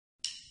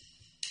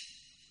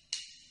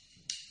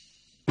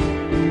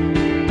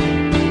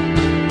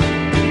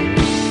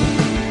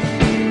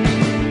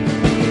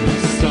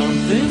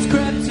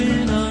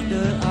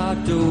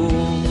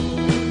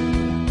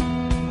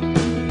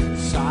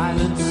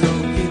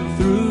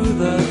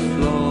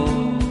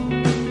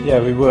Yeah,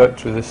 we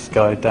worked with this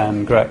guy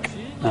Dan Grech,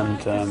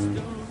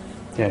 and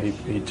yeah,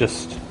 he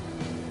just,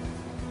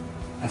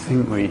 I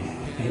think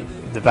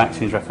the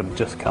Vaccines record had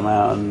just come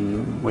out,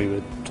 and we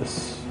were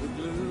just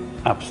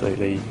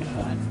absolutely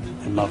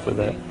in love with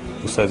it.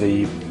 Also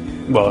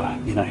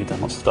well, you know, he'd done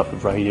lots of stuff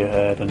with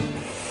Radiohead and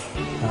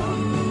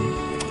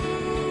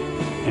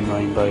In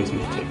Rainbows in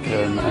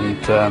particular, and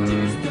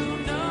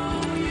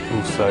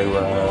also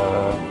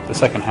the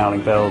second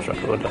Howling Bells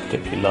record I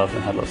particularly loved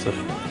and had lots of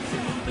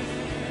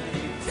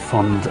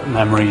fond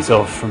memories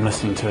of from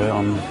listening to it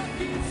on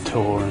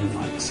tour in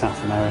like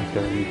South America,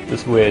 and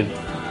this weird,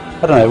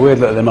 I don't know, weird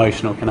little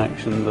emotional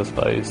connections, I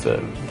suppose,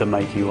 that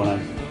make you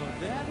want to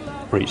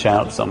reach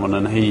out to someone.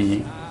 And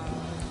he,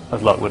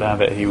 as luck would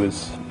have it, he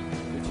was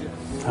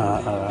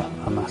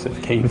a massive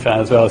Keane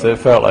fan as well, so it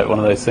felt like one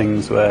of those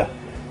things where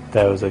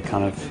there was a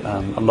kind of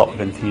a lot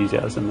of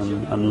enthusiasm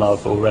and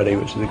love already,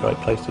 which is a great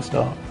place to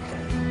start.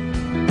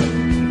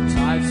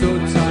 Tight, so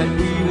tight,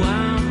 we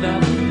wound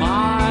up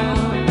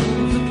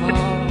miles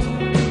apart,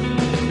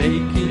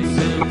 making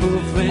simple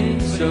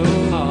things so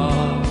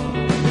hard.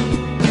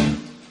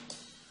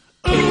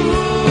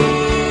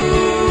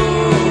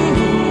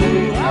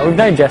 We've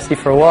known Jesse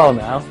for a while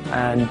now,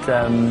 and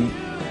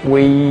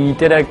we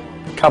did a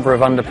cover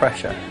of Under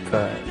Pressure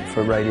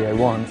for Radio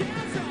 1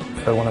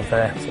 for one of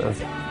their sort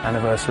of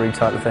anniversary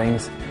type of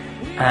things,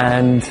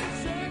 and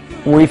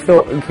we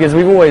thought, because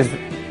we've always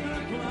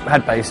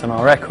had bass on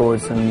our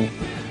records, and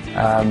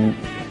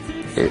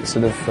it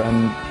sort of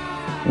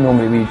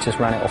normally we just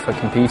ran it off a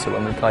computer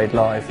when we played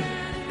live,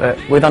 but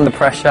with Under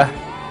Pressure,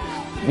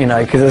 you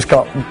know, because it's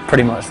got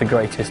pretty much the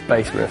greatest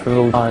bass riff of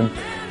all time,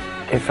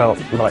 it felt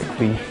like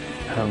we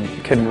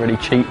couldn't really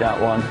cheat that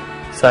one.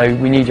 So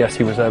we knew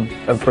Jesse was a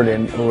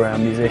brilliant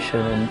all-round musician,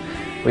 and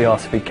we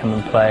asked if he'd come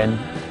and play,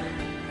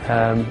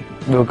 and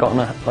we all got on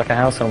like a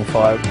house on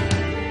fire.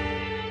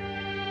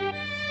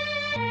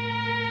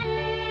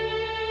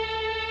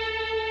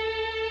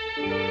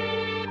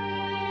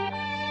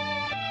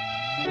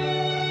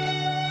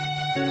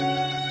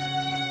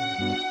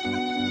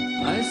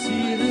 I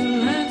see the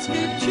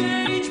landscape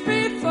change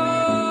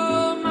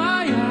before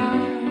my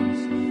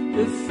eyes,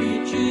 the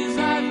features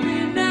I've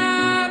been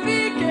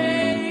navigating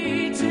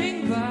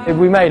by.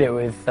 We made it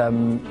with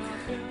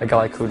a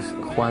guy called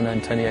Juan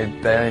Antonio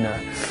Bayona,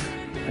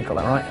 I got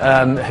that right,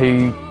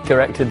 who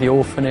directed The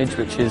Orphanage,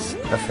 which is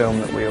a film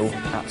that we all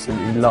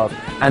absolutely love.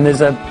 And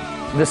there's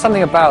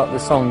something about the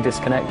song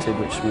Disconnected,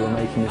 which we were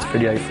making this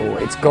video for.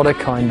 It's got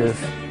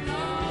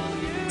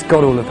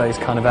all of those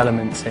kind of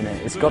elements in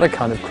it. It's got a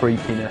kind of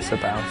creepiness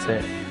about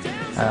it,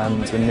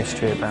 there's a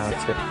mystery about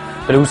it,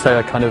 but also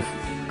a kind of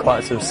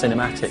quite a sort of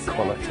cinematic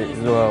quality as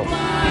well.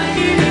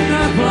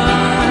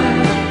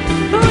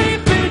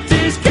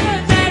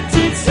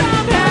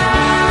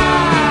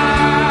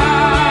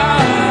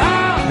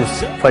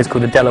 This place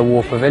called the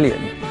Delaware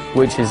Pavilion,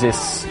 which is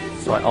this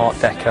like Art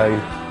Deco,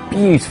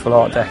 beautiful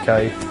Art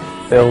Deco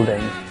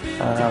building,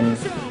 and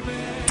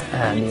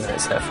you know,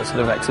 it's there for sort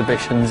of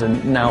exhibitions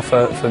and now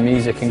for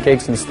music and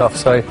gigs and stuff.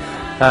 So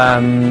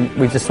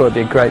we just thought it'd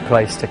be a great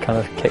place to kind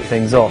of kick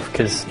things off,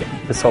 because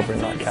the Sovereign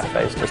Night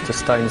Cafe is just a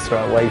stone's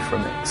throw away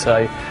from it.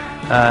 So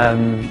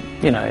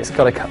you know, it's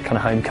got a kind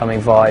of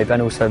homecoming vibe,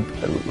 and also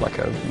like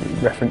a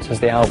references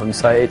the album.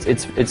 So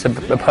it's a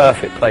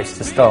perfect place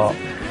to start.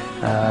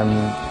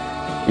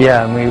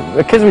 Yeah, and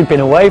because we'd been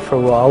away for a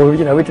while,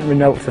 you know, we didn't really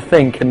know what to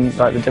think, and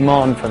like the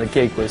demand for the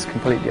gig was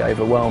completely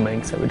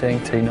overwhelming. So we're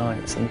doing 2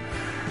 nights, and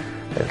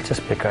it'll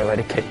just be a great way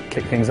to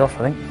kick things off,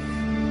 I think.